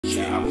I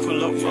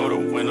pull up, roll the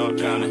window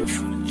down it.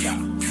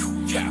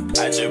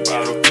 I just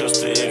bought a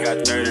pistol, it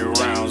got 30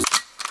 rounds.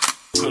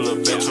 Pull up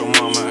at your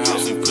mama's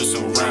house and put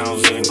some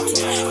rounds in.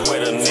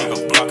 Wait a nigga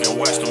block and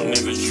watch them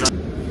niggas try.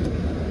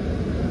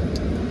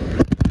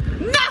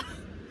 No!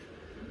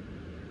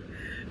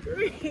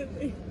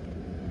 Really?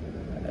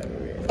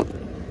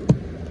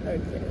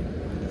 Okay.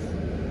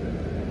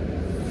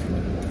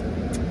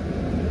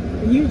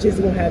 You just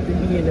gonna have to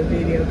be in the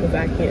video because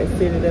I can't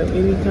set it up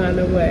any kind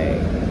of way.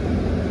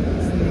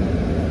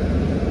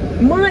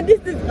 Mom, this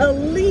is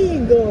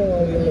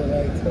illegal. We look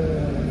like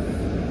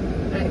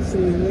twins.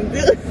 Actually, we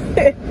do.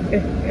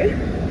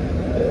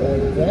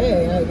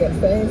 Dang, I got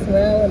same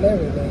smile and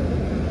everything.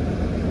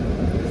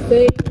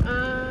 Same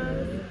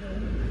eyes.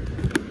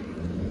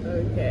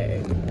 Okay.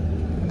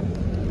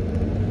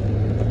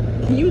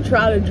 Can you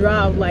try to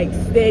drive like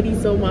steady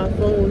so my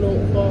phone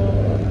don't fall?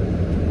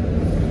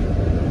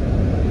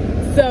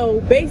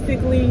 So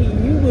basically,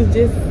 you was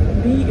just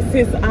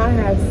since I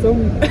have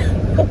some.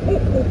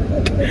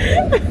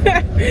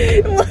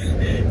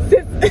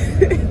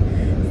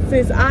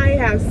 since I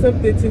have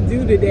something to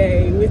do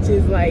today, which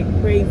is like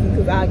crazy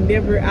because I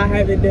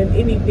haven't done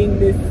anything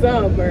this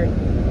summer.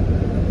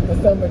 The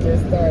summer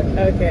just started.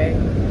 Okay.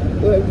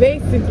 Well,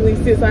 basically,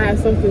 since I have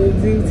something to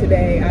do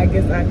today, I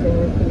guess I can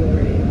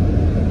record it.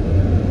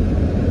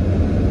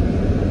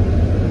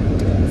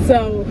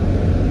 So,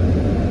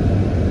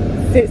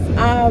 since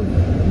I've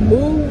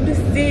moved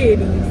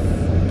cities,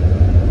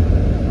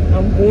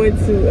 I'm going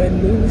to a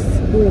new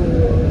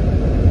school.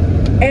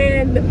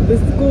 And the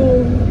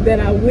school that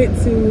I went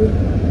to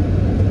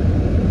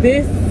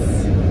this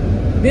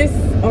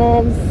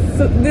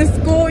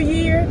school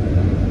year,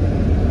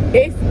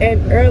 it's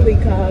an early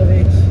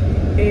college,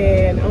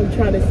 and I'm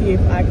trying to see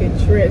if I can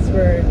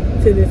transfer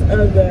to this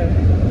other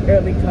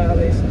early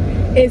college.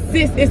 And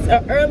since it's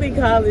an early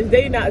college,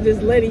 they not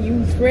just letting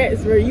you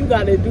transfer. You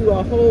got to do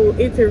a whole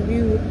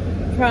interview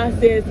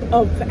process,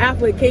 of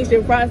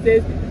application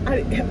process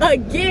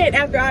again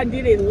after I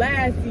did it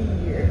last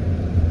year,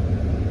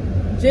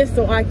 just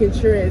so I can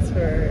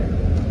transfer.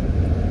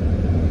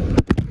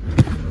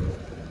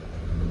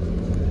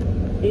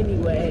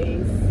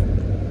 Anyways,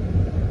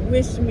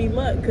 wish me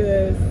luck,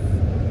 because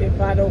if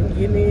I don't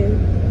get in,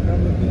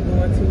 I'm gonna be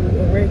going to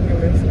a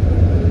regular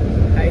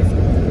school, high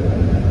school.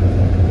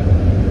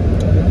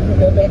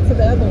 Go back to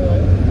the other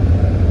one.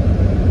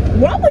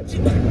 Why would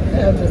you?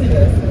 I'm just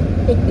messing.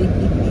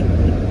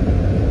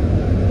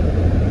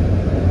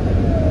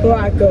 Or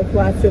I could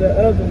apply to the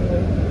other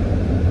one.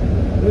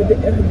 But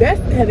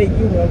that's at a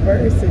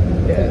university,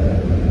 though.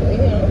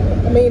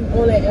 Yeah. I mean,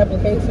 on that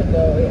application,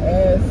 though, it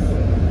asks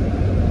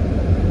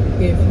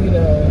if, you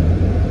know,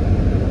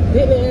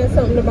 didn't it ask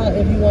something about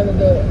if you wanted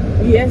to...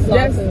 Yes,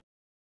 that's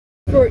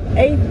for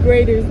 8th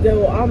graders,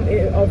 though. I'm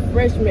a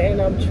freshman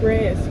and I'm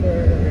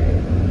transferring.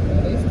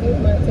 They still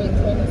might take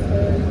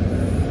transfers.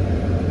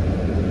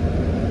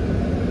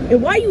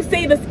 And why you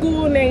say the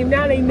school name?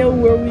 Now they know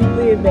where we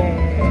live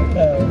at.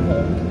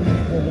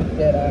 We'll look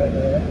that out of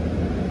there.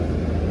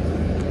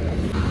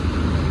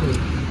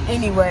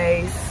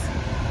 Anyways,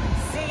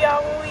 see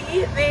y'all when we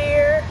get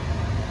there.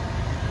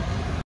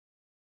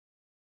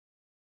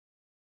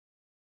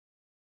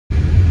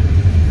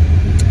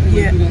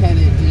 Yeah.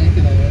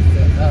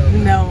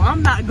 No,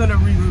 I'm not gonna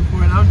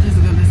re-record. I'm just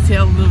gonna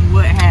tell them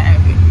what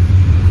happened.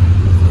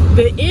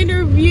 The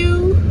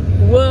interview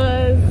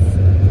was,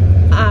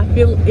 I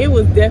feel like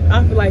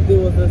it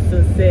was a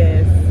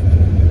success.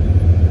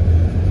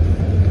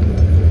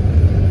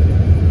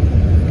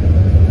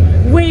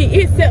 Wait,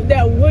 except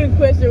that one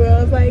question where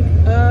I was like,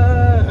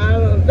 I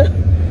don't know.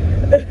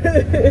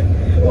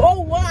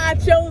 Oh, why I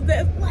chose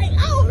that? Like,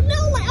 oh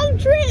no, like I'm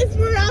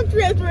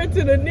transferring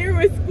to the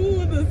nearest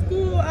school, the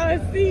school I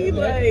see.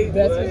 Like,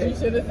 that's what you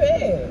should have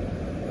said.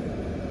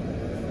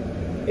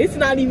 It's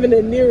not even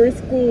the nearest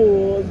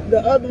school. The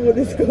other one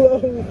is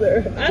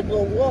closer. I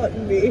don't walk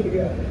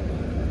there.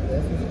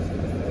 That's what you should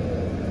have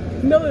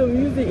said. No, the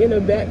music in the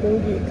back gonna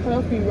get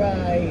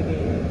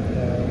copyrighted.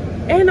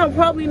 And I'm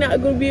probably not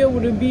going to be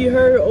able to be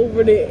heard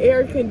over the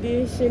air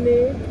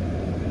conditioning.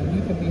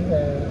 You can be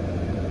heard.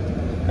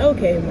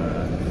 Okay,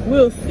 Mom.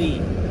 We'll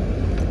see.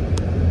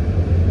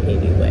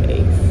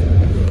 Anyways.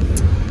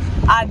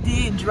 I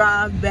did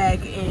drive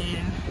back in.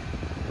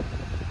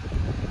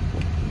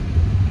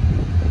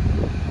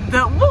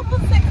 What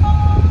was it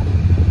called?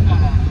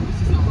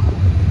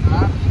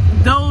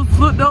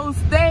 Those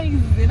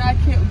things, and I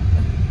can't...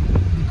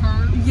 The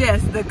curves?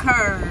 Yes, the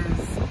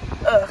curves.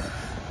 Ugh.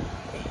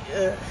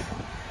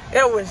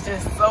 It was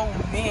just so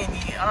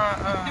many.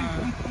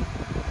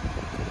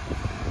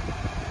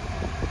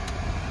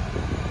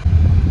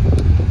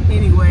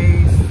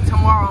 Anyways,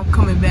 tomorrow I'm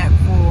coming back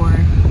for,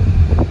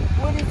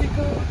 what is it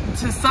called?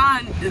 To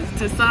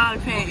sign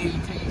pay.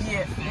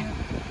 Yeah.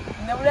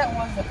 No, that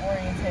wasn't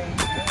orientation.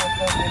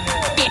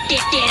 It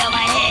was something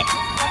else.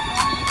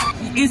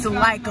 It's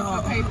like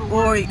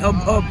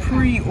a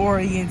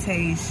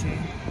pre-orientation.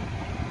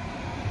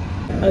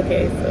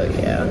 Okay, so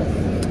yeah.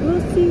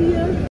 We'll see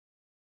ya.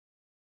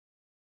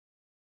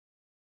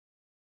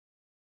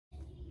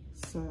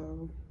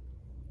 So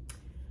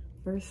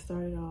first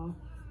started off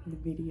the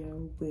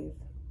video with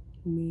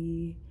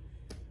me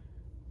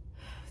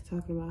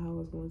talking about how I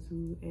was going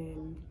to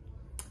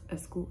a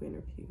school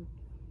interview,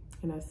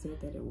 and I said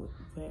that it went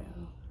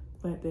well.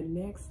 But the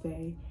next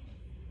day,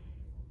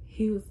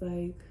 he was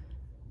like,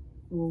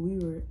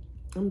 well,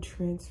 I'm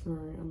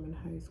transferring, I'm in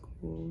high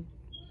school.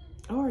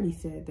 I already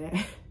said that,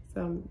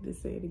 so I'm gonna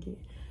say it again.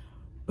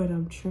 But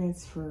I'm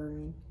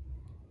transferring.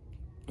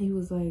 He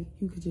was like,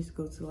 you could just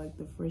go to like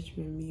the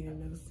freshman meeting,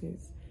 no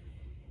sense.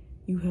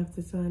 You have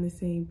to sign the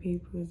same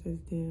papers as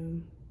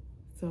them.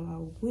 So I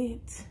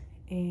went,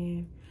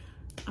 and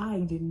I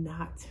did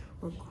not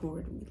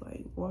record me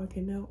like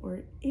walking out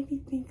or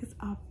anything, because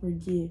I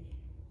forget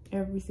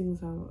every single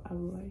time. I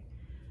was like,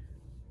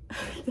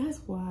 that's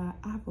why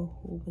I have a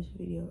whole bunch of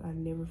videos I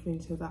never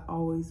finish, because I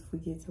always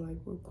forget to like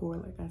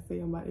record. Like I say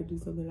I'm about to do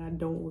something, I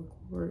don't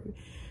record.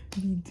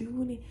 Be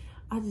doing it,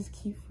 I just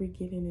keep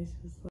forgetting. It's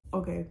just like,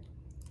 okay,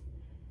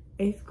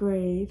 8th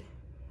grade,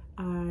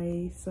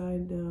 I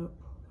signed up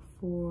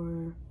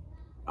for,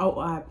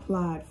 I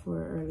applied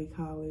for early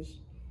college.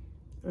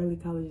 Early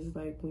college is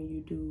like when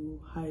you do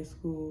high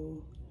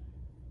school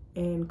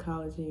and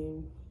college,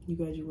 and you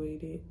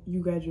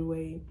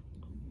graduate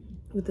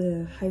with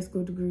a high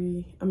school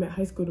degree,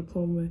 high school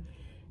diploma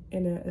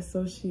and an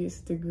associate's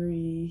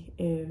degree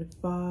in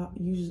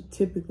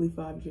typically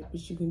 5 years,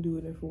 but you can do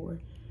it in 4.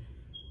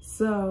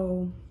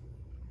 So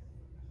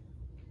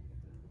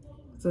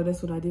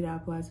that's what I did. I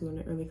applied to in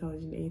the early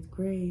college in 8th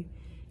grade.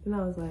 And I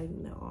was like,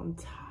 no, I'm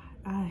tired.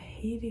 I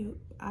hate it.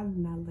 I did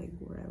not like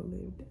where I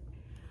lived,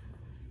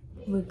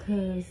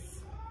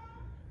 because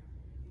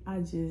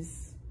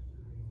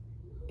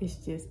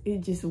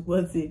it just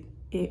wasn't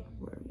it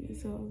for me.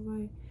 So I was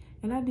like,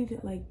 and I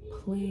didn't like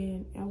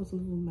plan. I was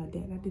living with my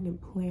dad. I didn't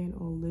plan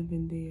on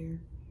living there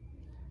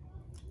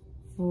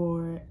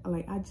for,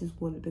 like, I just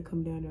wanted to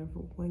come down there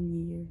for 1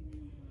 year.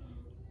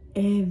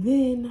 And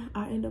then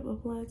I ended up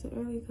applying to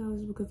early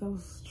college, because I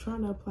was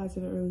trying to apply to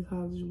the early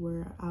college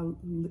where I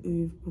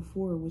lived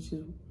before, which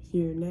is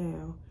here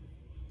now.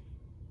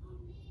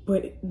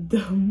 But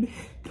the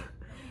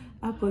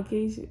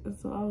application,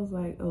 so I was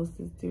like, oh,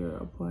 since they're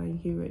applying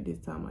here at this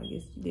time, I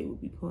guess they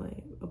would be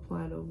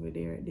applying over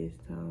there at this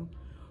time.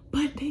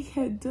 But they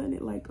had done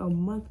it like a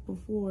month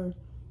before.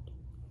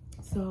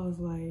 So I was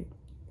like,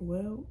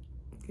 well,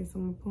 I guess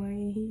I'm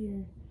applying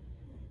here.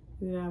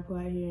 Then I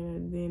applied here,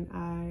 and then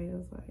I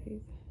was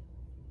like,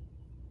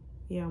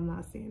 yeah, I'm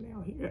not staying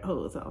out here.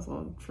 Oh, so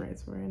I'm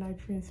transferring. I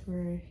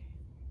transferred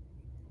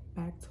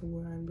back to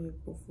where I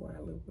lived before.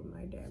 I lived with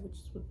my dad, which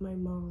is with my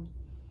mom.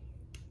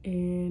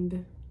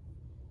 And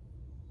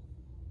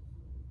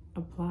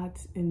applied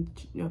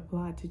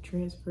to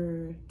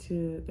transfer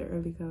to the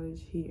early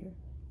college here.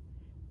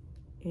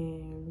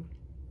 And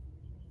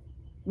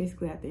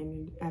basically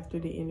after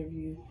the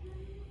interview,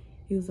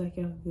 he was like,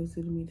 y'all go to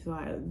the meeting. So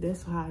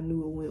that's how I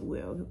knew it went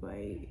well. Cause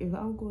like, if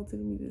I'm going to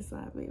the meeting,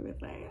 sign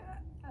papers, like,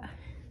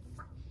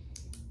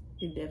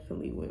 it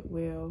definitely went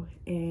well.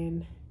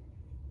 And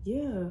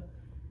yeah,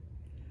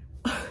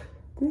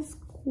 this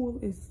school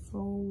is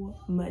so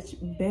much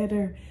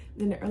better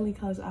than the early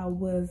college I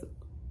was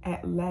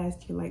at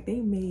last year. Like,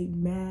 they made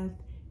math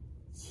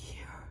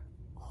year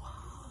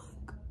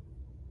long.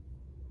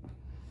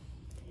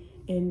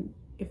 And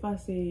if I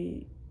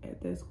say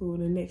at that school,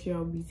 the next year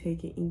I'll be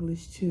taking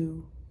English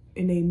 2,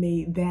 and they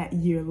made that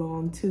year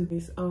long too.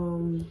 It's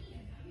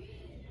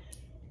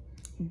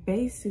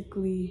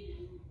basically,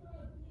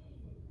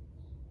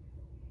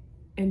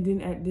 and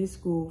then at this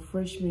school,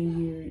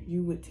 freshman year,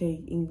 you would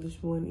take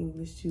English 1,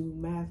 English 2,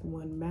 Math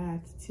 1,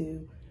 Math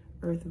 2,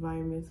 Earth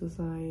Environmental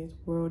Science,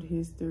 World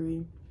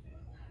History,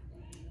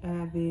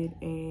 Avid,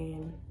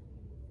 and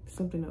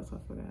something else, I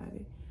forgot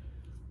it.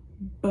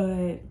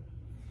 But,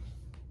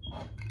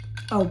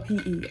 oh,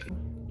 PE.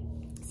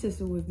 Since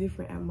it was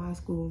different at my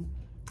school,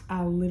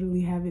 I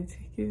literally haven't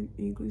taken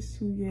English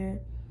 2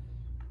 yet.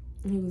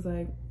 And he was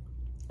like,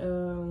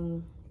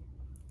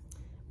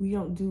 we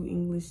don't do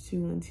English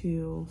 2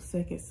 until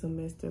 2nd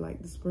semester, like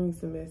the spring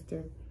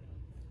semester.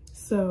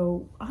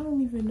 So I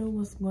don't even know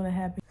what's gonna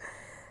happen.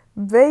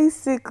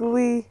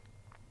 Basically,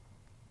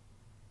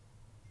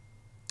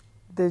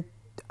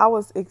 I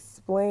was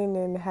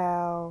explaining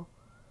how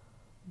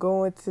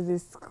going to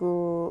this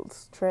school,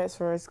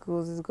 transferring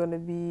schools, is gonna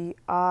be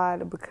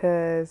odd,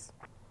 because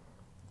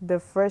the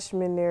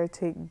freshmen there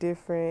take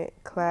different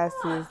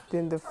classes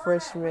than the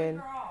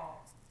freshmen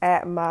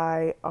at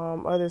my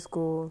other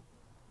school.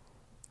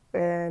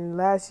 And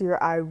last year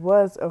I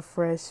was a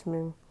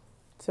freshman,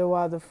 so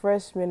while the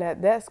freshmen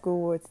at that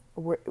school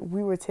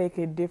we were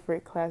taking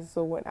different classes.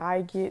 So when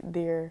I get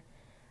there,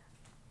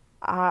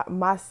 I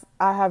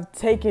have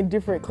taken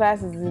different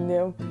classes than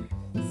them,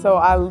 so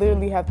I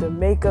literally have to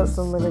make up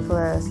some of the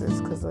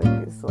classes, because like,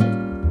 it's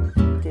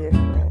like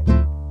different,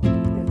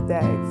 if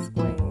that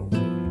explains.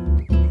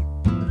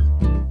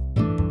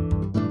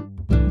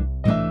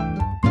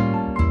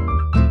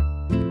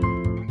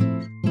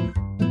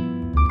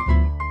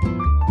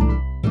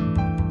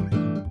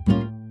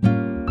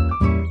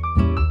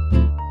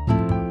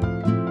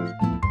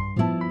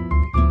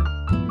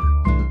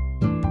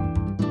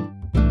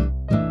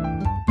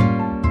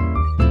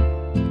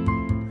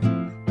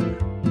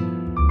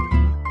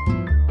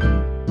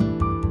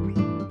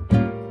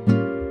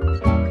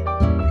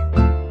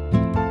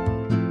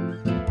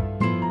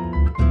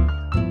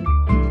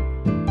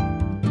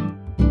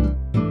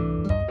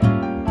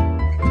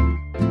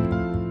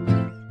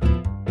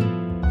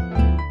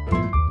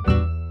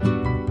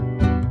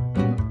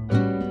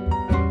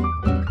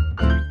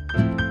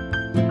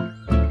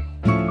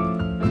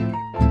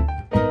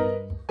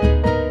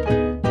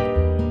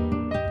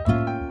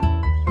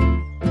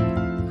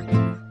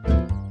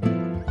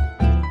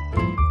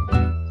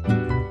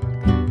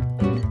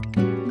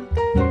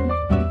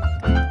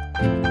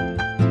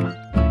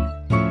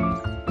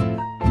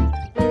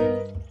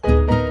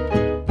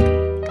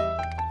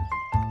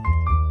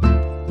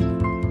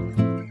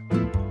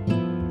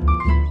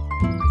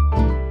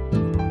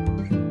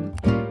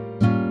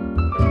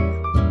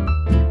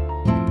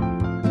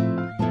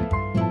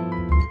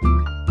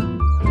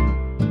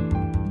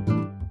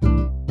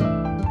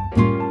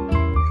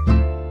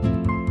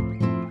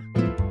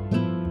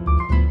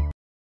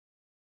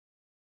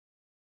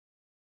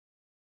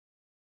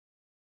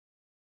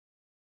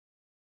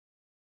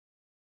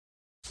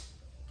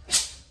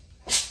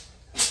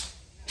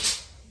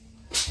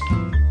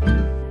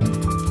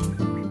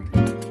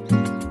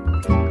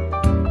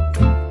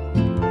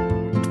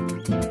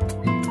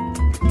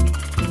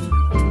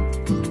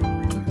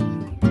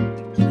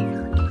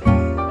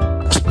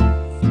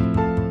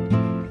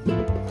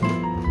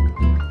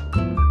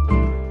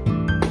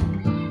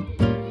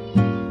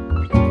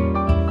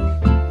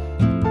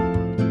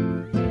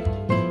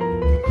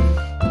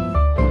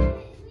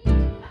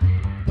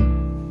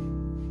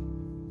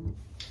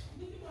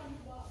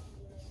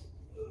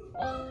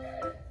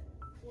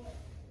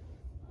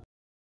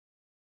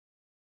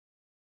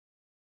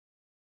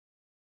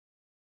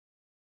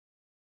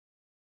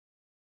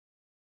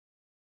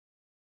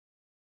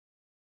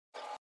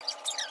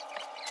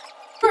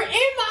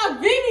 in my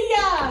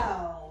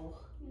video.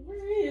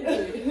 Where is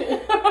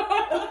it?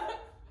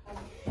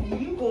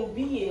 You gonna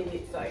be in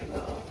it, like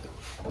no.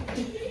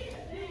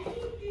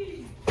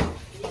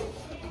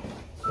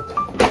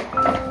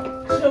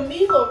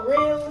 Camila,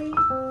 really?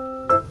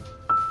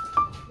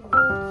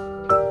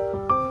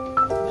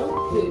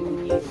 Don't put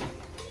me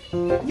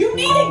in. You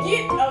need to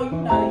get. Oh, you're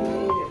not even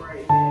in it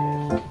right now.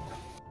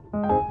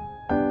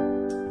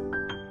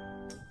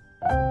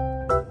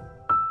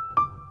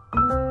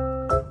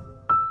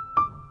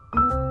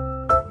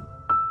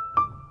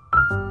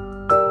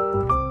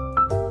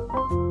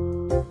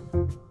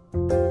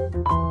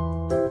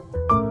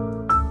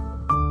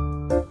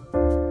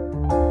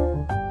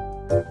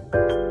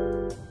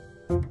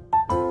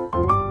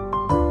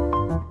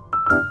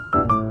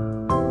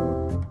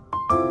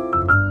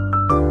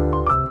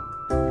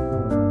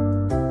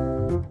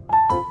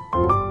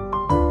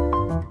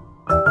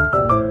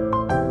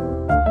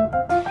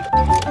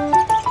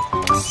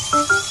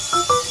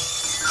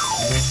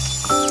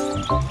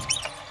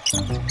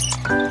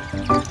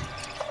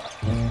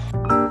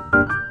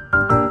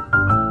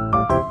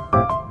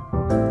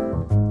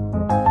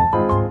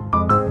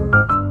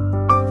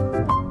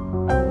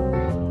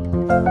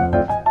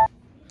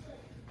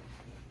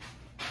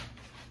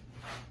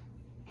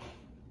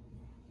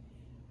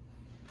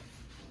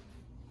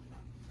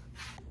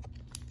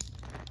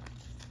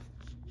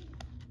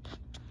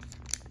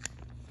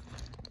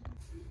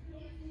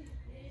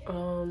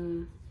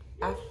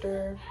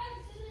 After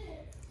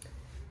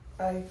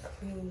I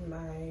cleaned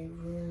my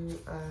room,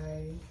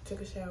 I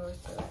took a shower,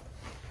 so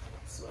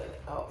this one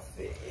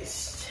outfit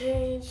is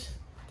changed.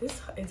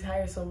 This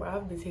entire summer,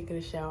 I've been taking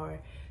a shower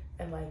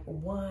at like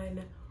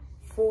 1,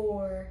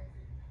 4,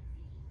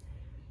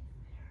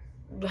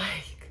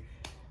 like,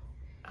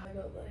 I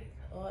don't like,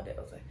 all day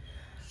I was like,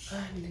 oh,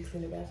 I need to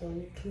clean the bathroom, I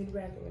need to clean the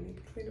bathroom, I need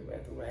to clean the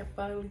bathroom. I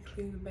finally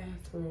cleaned the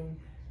bathroom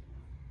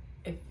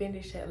and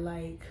finished at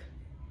like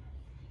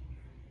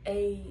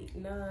 8,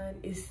 9,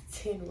 it's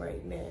 10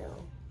 right now.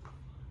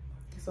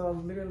 So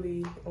I've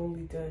literally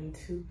only done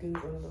 2 things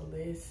on the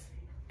list,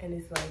 and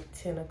it's like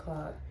 10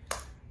 o'clock,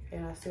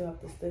 and I still have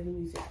to study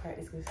music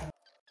practice guitar.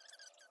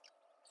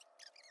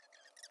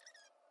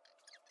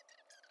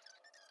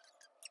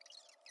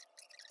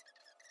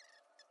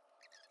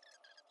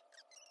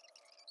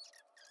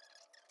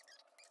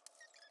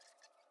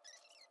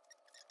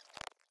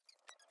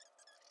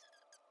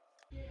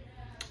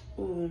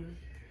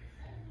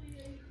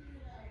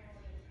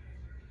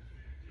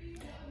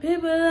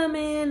 People love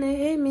me and they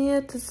hate me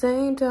at the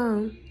same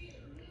time.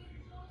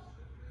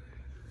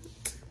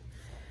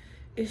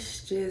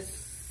 It's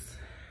just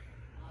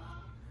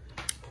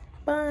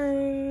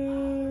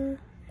bye.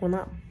 Well,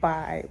 not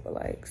bye, but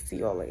like see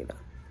y'all later.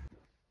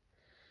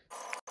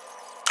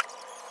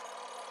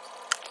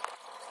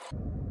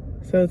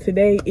 So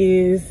today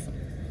is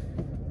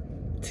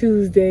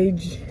Tuesday,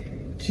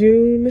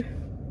 June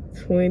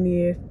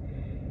 20th,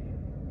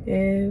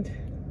 and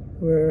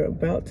we're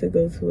about to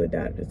go to a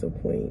doctor's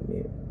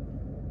appointment.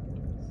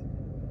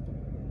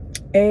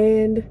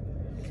 And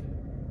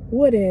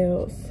what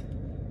else?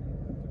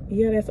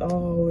 Yeah, that's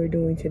all we're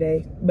doing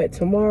today. But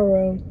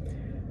tomorrow,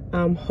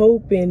 I'm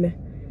hoping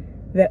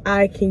that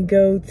I can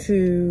go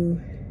to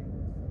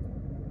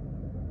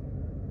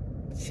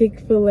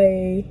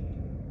Chick-fil-A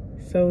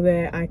so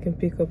that I can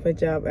pick up a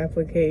job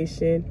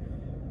application,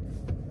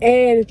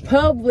 and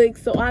Publix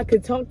so I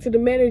could talk to the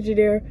manager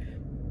there.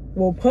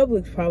 Well,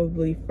 Publix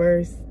probably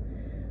first.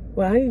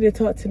 Well, I need to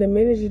talk to the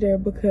manager there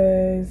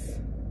because...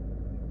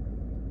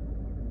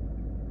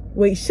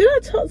 Wait, should I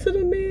talk to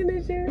the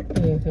manager?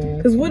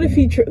 Because what if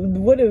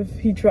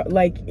he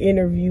like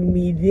interview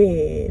me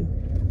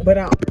then? But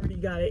I already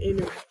got an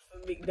interview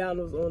for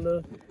McDonald's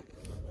on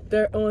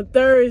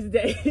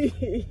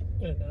Thursday.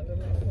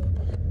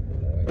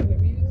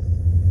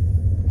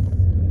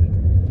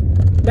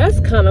 That's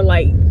kind of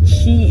like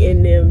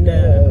cheating them now.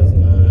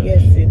 No,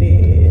 yes, it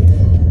is.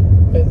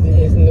 Because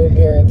there's no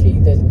guarantee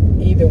that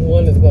either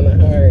one is going to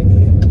hire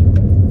you.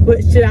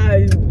 But should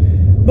I?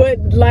 But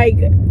like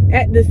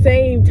at the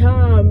same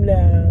time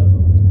now.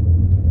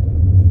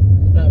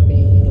 I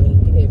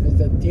mean, if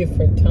it's a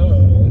different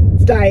time.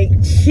 It's like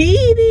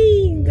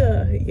cheating.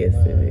 Yes,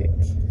 it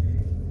is.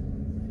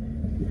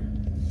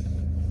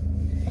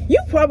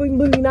 You probably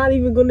not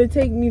even going to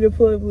take me to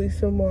Publix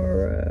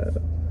tomorrow.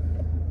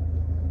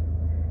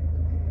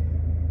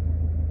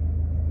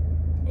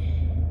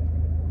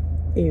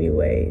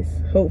 Anyways,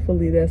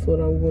 hopefully that's what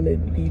I'm going to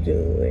be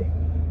doing.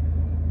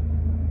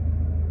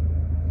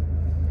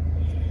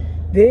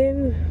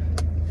 Then,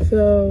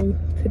 so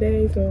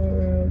today's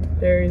on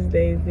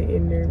Thursday's the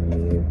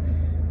interview.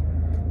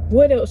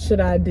 What else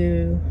should I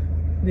do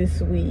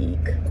this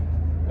week?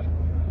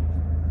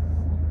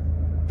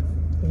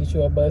 Get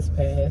you a bus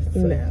pass. So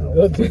No. you can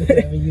go do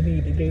whatever you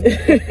need to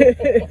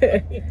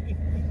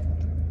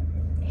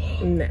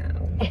do. No.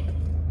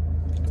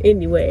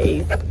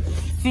 Anyways,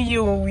 see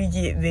you when we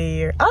get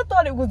there. I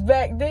thought it was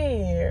back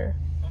there.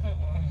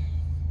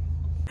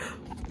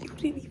 You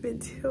didn't even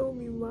tell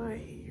me my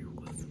hair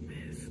was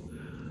messed up.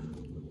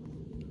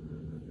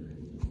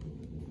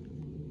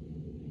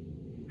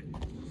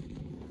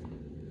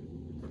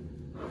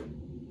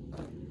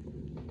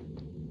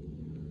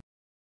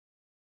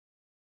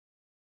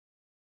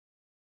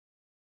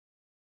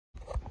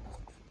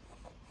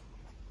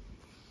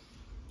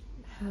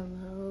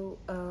 Hello.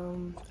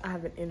 I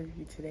have an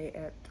interview today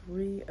at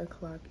 3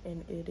 o'clock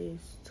and it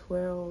is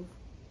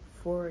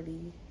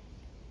 12:40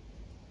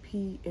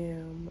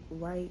 p.m.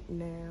 right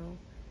now.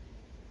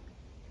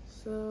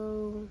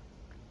 So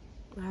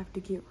I have to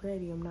get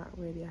ready. I'm not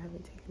ready. I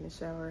haven't taken a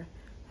shower.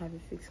 I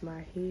haven't fixed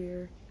my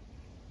hair.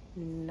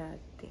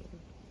 Nothing.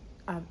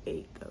 I've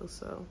ate though,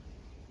 so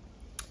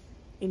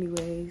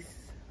anyways,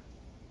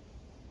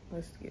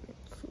 let's get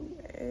into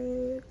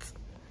it.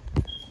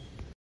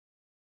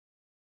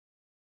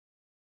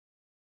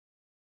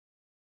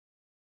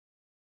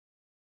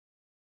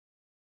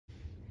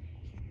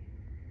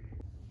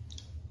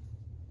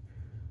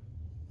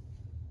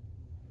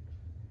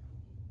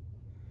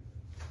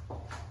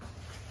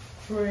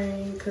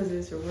 Rain, because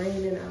it's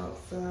raining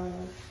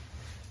outside.